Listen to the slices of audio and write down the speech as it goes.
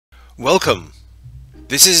Welcome!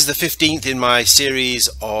 This is the 15th in my series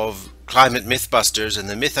of climate mythbusters, and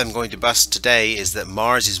the myth I'm going to bust today is that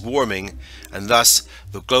Mars is warming, and thus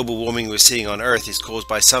the global warming we're seeing on Earth is caused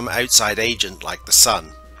by some outside agent like the Sun.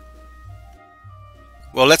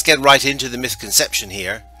 Well, let's get right into the misconception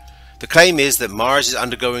here. The claim is that Mars is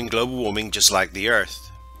undergoing global warming just like the Earth.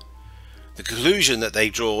 The conclusion that they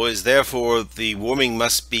draw is therefore the warming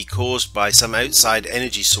must be caused by some outside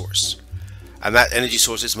energy source, and that energy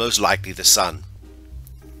source is most likely the Sun.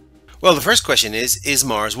 Well, the first question is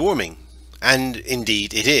Mars warming? And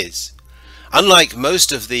indeed it is. Unlike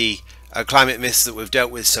most of the climate myths that we've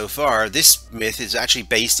dealt with so far, this myth is actually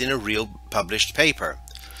based in a real published paper.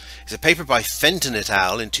 It's a paper by Fenton et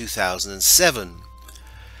al. In 2007,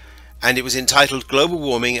 and it was entitled Global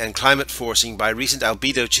Warming and Climate Forcing by Recent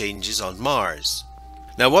Albedo Changes on Mars.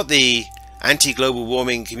 Now, what the anti-global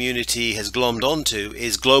warming community has glommed onto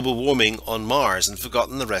is global warming on Mars and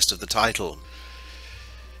forgotten the rest of the title.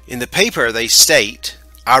 In the paper they state,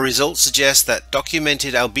 our results suggest that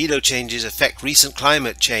documented albedo changes affect recent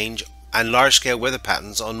climate change and large-scale weather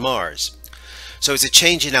patterns on Mars. So it's a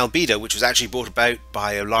change in albedo which was actually brought about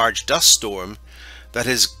by a large dust storm that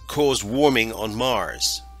has caused warming on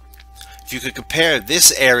Mars. If you could compare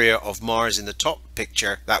this area of Mars in the top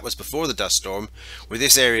picture, that was before the dust storm, with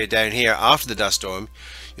this area down here after the dust storm,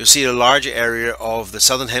 you'll see a larger area of the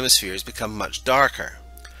southern hemisphere has become much darker.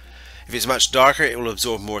 If it's much darker, it will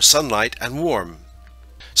absorb more sunlight and warm.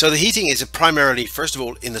 So the heating is primarily, first of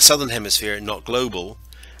all, in the southern hemisphere, not global,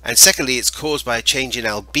 and secondly, it's caused by a change in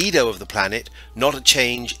albedo of the planet, not a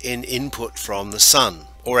change in input from the Sun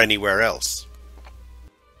or anywhere else.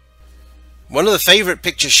 One of the favorite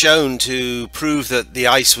pictures shown to prove that the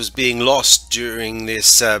ice was being lost during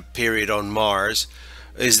this period on Mars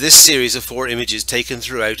is this series of 4 images taken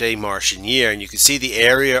throughout a Martian year, and you can see the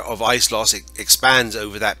area of ice loss expands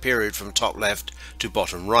over that period from top left to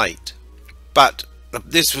bottom right. But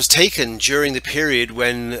this was taken during the period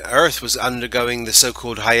when Earth was undergoing the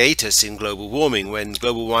so-called hiatus in global warming, when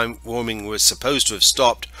global warming was supposed to have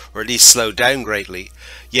stopped or at least slowed down greatly,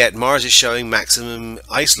 yet Mars is showing maximum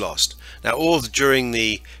ice loss. Now, all during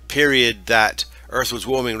the period that Earth was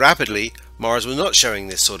warming rapidly, Mars was not showing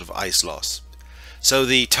this sort of ice loss. So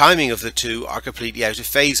the timing of the two are completely out of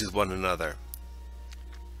phase with one another,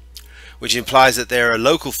 which implies that they're a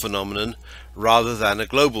local phenomenon rather than a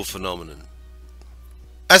global phenomenon.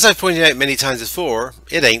 As I've pointed out many times before,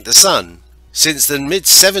 it ain't the Sun. Since the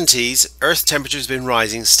mid-70s, Earth temperature has been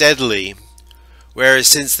rising steadily, whereas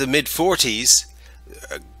since the mid-40s,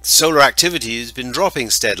 solar activity has been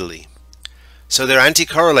dropping steadily. So they're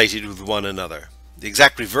anti-correlated with one another, the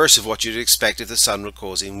exact reverse of what you'd expect if the Sun were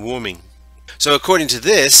causing warming. So according to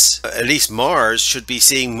this, at least Mars should be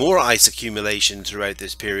seeing more ice accumulation throughout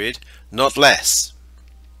this period, not less.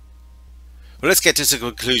 Well, let's get to some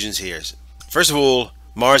conclusions here. First of all,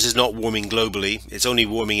 Mars is not warming globally, it's only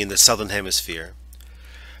warming in the southern hemisphere.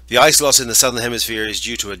 The ice loss in the southern hemisphere is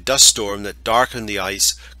due to a dust storm that darkened the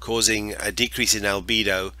ice, causing a decrease in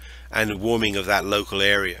albedo and warming of that local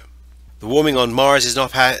area. The warming on Mars is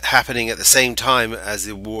not happening at the same time as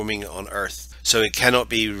the warming on Earth, so it cannot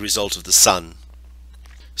be a result of the Sun.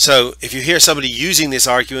 So if you hear somebody using this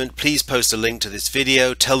argument, please post a link to this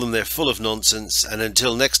video, tell them they're full of nonsense, and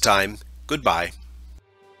until next time, goodbye.